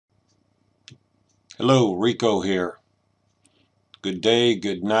Hello, Rico here. Good day,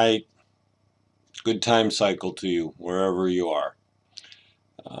 good night, good time cycle to you, wherever you are.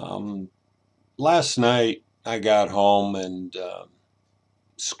 Um, Last night I got home and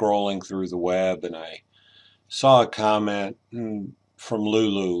scrolling through the web, and I saw a comment from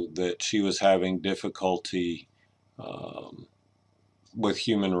Lulu that she was having difficulty um, with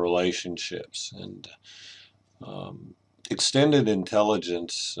human relationships. And um, extended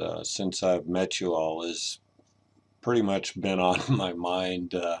intelligence, since I've met you all, has pretty much been on my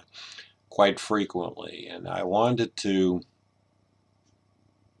mind quite frequently, and I wanted to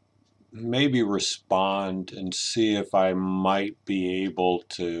maybe respond and see if I might be able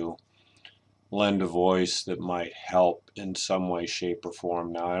to lend a voice that might help in some way, shape, or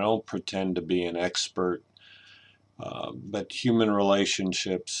form. Now, I don't pretend to be an expert, but human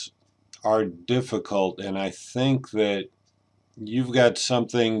relationships are difficult, and I think that you've got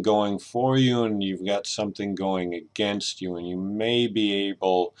something going for you and you've got something going against you, and you may be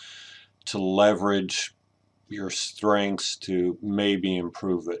able to leverage your strengths to maybe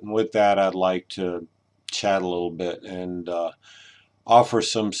improve it. And with that, I'd like to chat a little bit and offer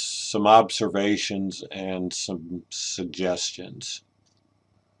some observations and some suggestions.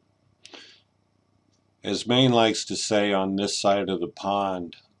 As Maine likes to say on this side of the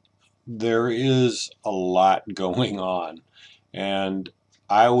pond, there is a lot going on. And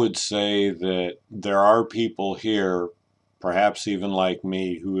I would say that there are people here, perhaps even like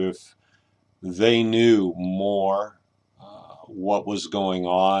me, who, if they knew more what was going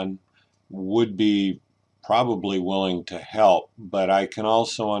on, would be probably willing to help. But I can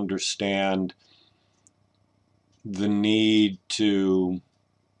also understand the need to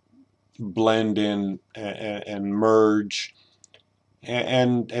blend in and merge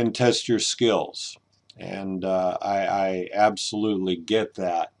and test your skills. And I absolutely get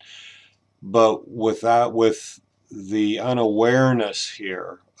that. But with the unawareness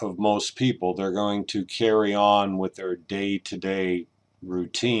here of most people, they're going to carry on with their day-to-day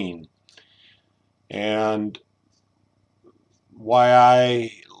routine. And why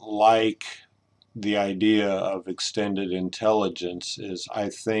I like the idea of extended intelligence is I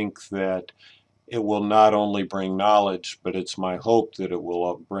think that it will not only bring knowledge, but it's my hope that it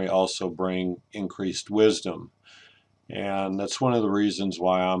will also bring increased wisdom. And that's one of the reasons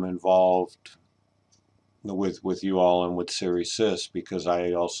why I'm involved with you all and with Sirius, because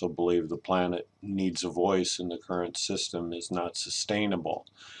I also believe the planet needs a voice and the current system is not sustainable.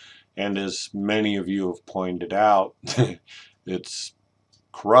 And as many of you have pointed out, it's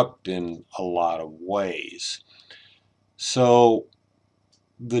corrupt in a lot of ways. So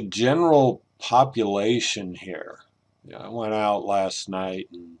the general population here, I went out last night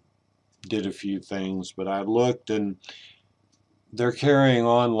and did a few things, but I looked and they're carrying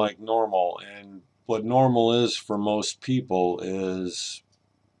on like normal. And what normal is for most people is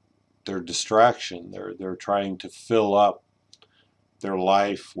their distraction. They're trying to fill up their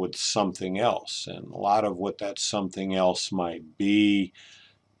life with something else. And a lot of what that something else might be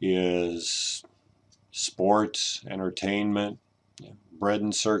is sports, entertainment, bread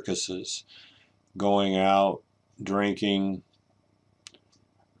and circuses, going out, drinking.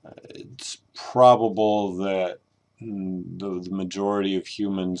 It's probable that the majority of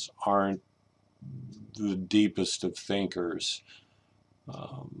humans aren't the deepest of thinkers.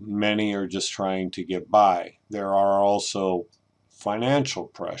 Many are just trying to get by. There are also financial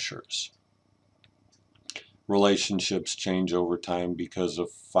pressures. Relationships change over time because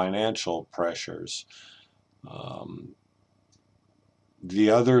of financial pressures. Um,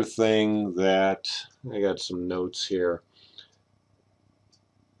 the other thing that I got some notes here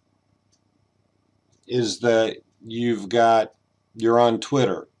is that you're on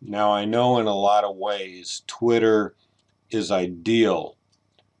Twitter. Now, I know in a lot of ways Twitter is ideal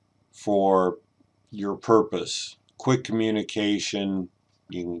for your purpose. Quick communication,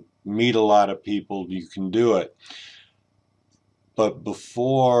 you can meet a lot of people, you can do it. But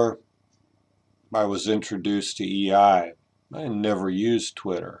before I was introduced to I never used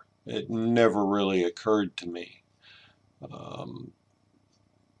Twitter. It never really occurred to me. Um,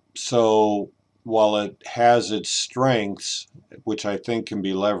 so while it has its strengths, which I think can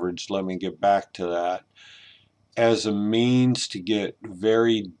be leveraged, let me get back to that, as a means to get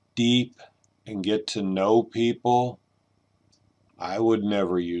very deep and get to know people, I would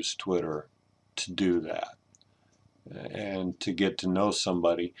never use Twitter to do that and to get to know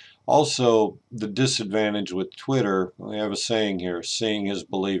somebody. Also, the disadvantage with Twitter, we have a saying here, seeing is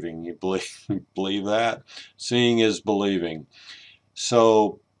believing. You believe that? Seeing is believing.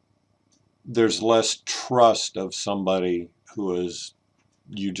 So there's less trust of somebody who is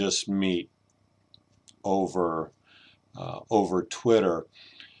you just meet. over over Twitter.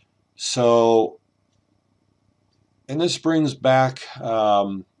 So, and this brings back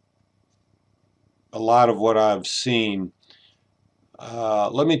a lot of what I've seen.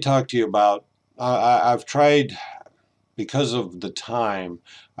 Let me talk to you about. I've tried, because of the time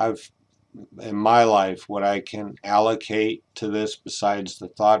I've in my life, what I can allocate to this besides the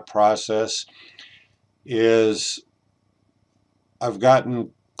thought process is I've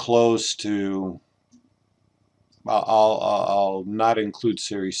gotten close to. I'll not include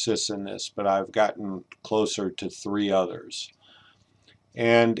Series Cis in this, but I've gotten closer to 3 others.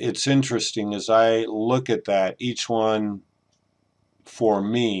 And it's interesting as I look at that, each one for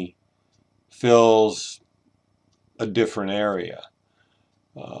me fills a different area.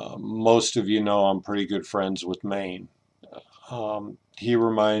 Most of you know I'm pretty good friends with Maine. He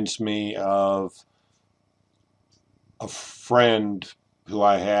reminds me of a friend who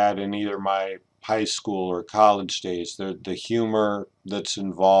I had in either my high school or college days. The humor that's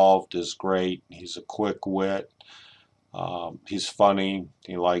involved is great. He's a quick wit. He's funny.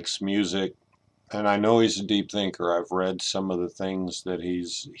 He likes music. And I know he's a deep thinker. I've read some of the things that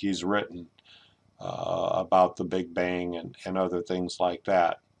he's written about the Big Bang and other things like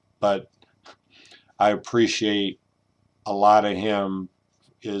that. But I appreciate a lot of him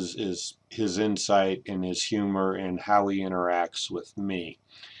is his insight and his humor and how he interacts with me.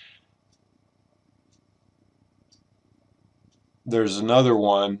 There's another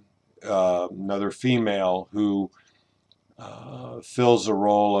one, another female who fills a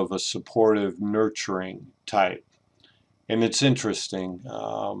role of a supportive, nurturing type. And it's interesting.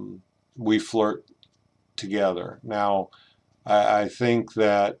 We flirt together. Now, I think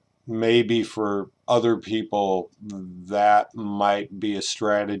that maybe for other people that might be a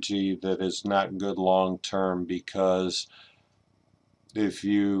strategy that is not good long term, because if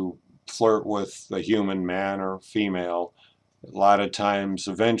you flirt with a human man or female, a lot of times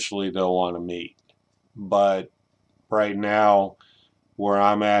eventually they'll want to meet. But right now, where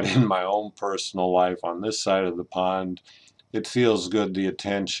I'm at in my own personal life on this side of the pond, it feels good, the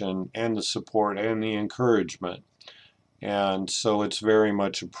attention and the support and the encouragement. And so it's very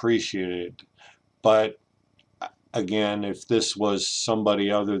much appreciated. But again, if this was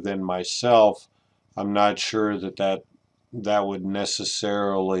somebody other than myself, I'm not sure that would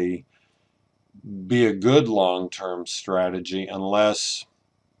necessarily be a good long-term strategy unless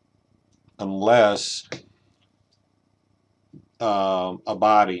a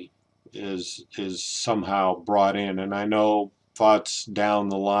body is somehow brought in. And I know thoughts down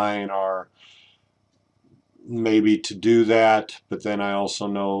the line are maybe to do that, but then I also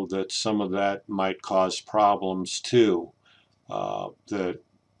know that some of that might cause problems too, that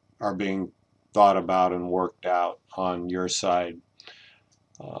are being thought about and worked out on your side.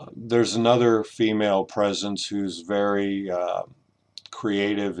 There's another female presence who's very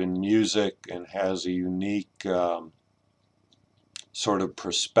creative in music and has a unique sort of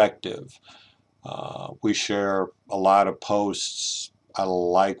perspective. We share a lot of posts. I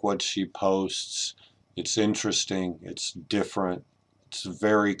like what she posts. It's interesting. It's different. It's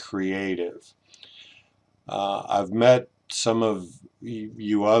very creative. I've met some of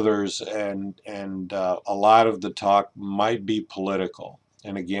you others, and a lot of the talk might be political.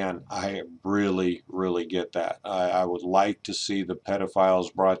 And again, I really, really get that. I would like to see the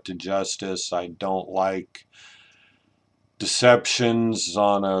pedophiles brought to justice. I don't like deceptions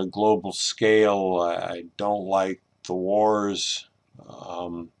on a global scale. I don't like the wars.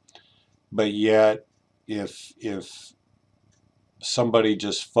 But yet, if somebody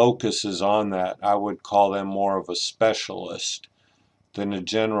just focuses on that, I would call them more of a specialist than a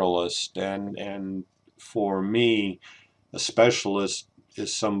generalist. And for me, a specialist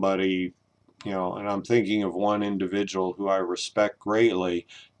is somebody, and I'm thinking of one individual who I respect greatly,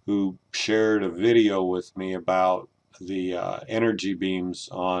 who shared a video with me about the energy beams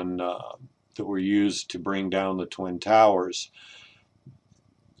that were used to bring down the Twin Towers.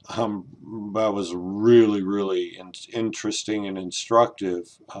 That was really, really interesting and instructive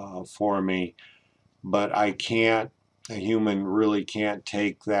for me. But a human really can't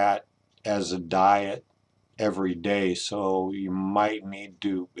take that as a diet every day. So you might need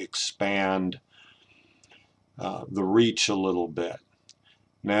to expand the reach a little bit.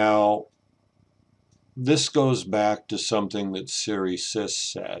 Now, this goes back to something that Series Cis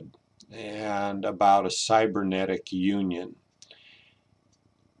said, and about a cybernetic union.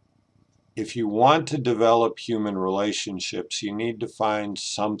 If you want to develop human relationships, you need to find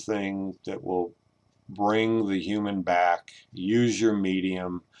something that will bring the human back, use your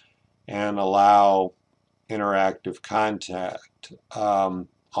medium, and allow interactive contact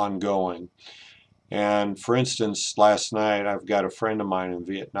ongoing. And for instance, last night I've got a friend of mine in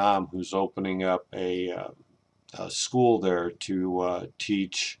Vietnam who's opening up a school there to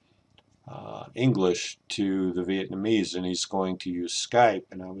teach English to the Vietnamese, and he's going to use Skype.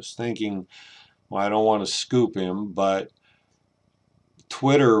 And I was thinking, well, I don't want to scoop him, but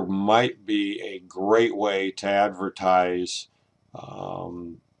Twitter might be a great way to advertise.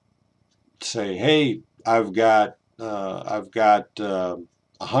 Um, Say, hey, I've got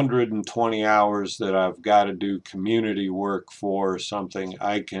 120 hours that I've got to do community work for something.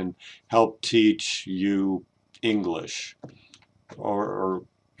 I can help teach you English, or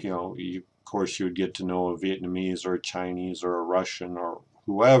of course, you would get to know a Vietnamese or a Chinese or a Russian or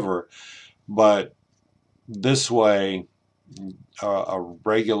whoever, but this way, a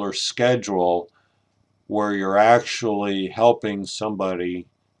regular schedule where you're actually helping somebody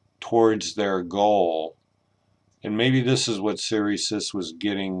towards their goal. And maybe this is what Sirius was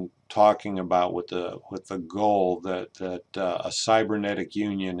talking about with the goal that a cybernetic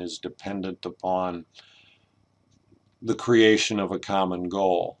union is dependent upon the creation of a common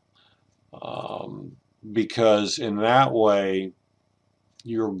goal, because in that way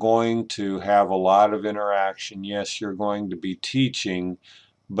you're going to have a lot of interaction. Yes, you're going to be teaching,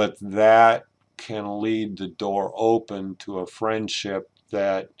 but that can lead the door open to a friendship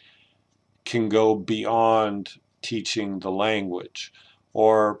that can go beyond teaching the language.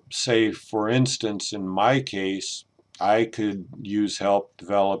 Or say, for instance, in my case, I could use help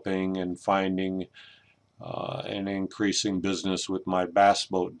developing and finding and increasing business with my bass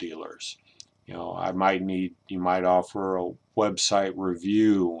boat dealers. You might offer a website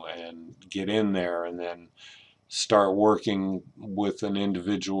review and get in there and then start working with an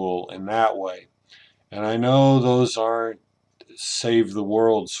individual in that way. And I know those aren't save the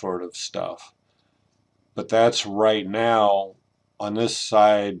world sort of stuff, but that's right now on this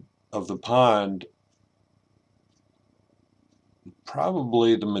side of the pond.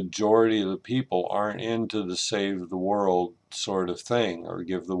 Probably the majority of the people aren't into the save the world sort of thing or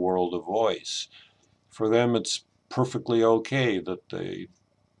give the world a voice. For them, it's perfectly okay that the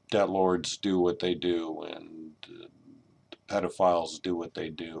debt lords do what they do and the pedophiles do what they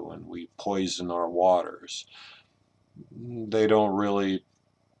do and we poison our waters. They don't really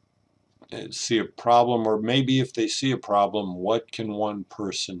see a problem, or maybe if they see a problem, what can one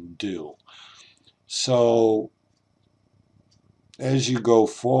person do? So as you go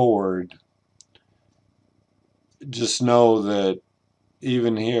forward, just know that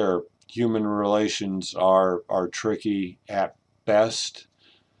even here, human relations are tricky at best.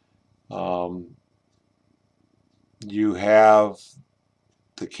 Um, you have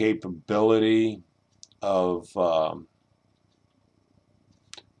the capability of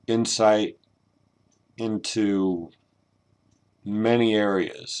insight into many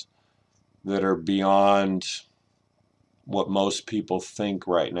areas that are beyond what most people think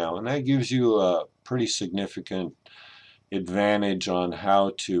right now, and that gives you a pretty significant advantage on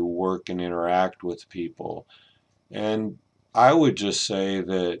how to work and interact with people. And I would just say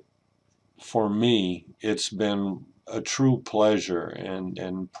that for me, it's been a true pleasure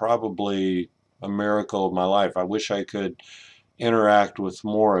and probably a miracle of my life. I wish I could interact with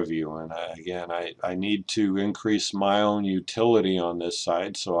more of you. And I need to increase my own utility on this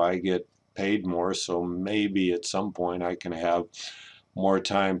side so I get paid more. So maybe at some point I can have more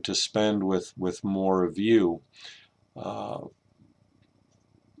time to spend with more of you. Uh,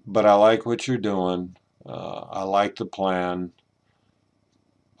 but I like what you're doing. I like the plan.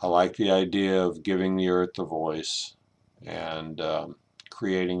 I like the idea of giving the earth a voice and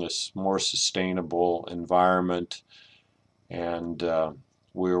creating a more sustainable environment, and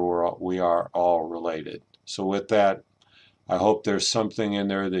we are all related. So with that, I hope there's something in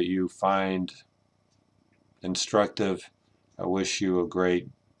there that you find instructive. I wish you a great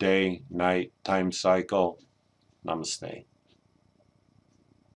day, night, time cycle. Namaste.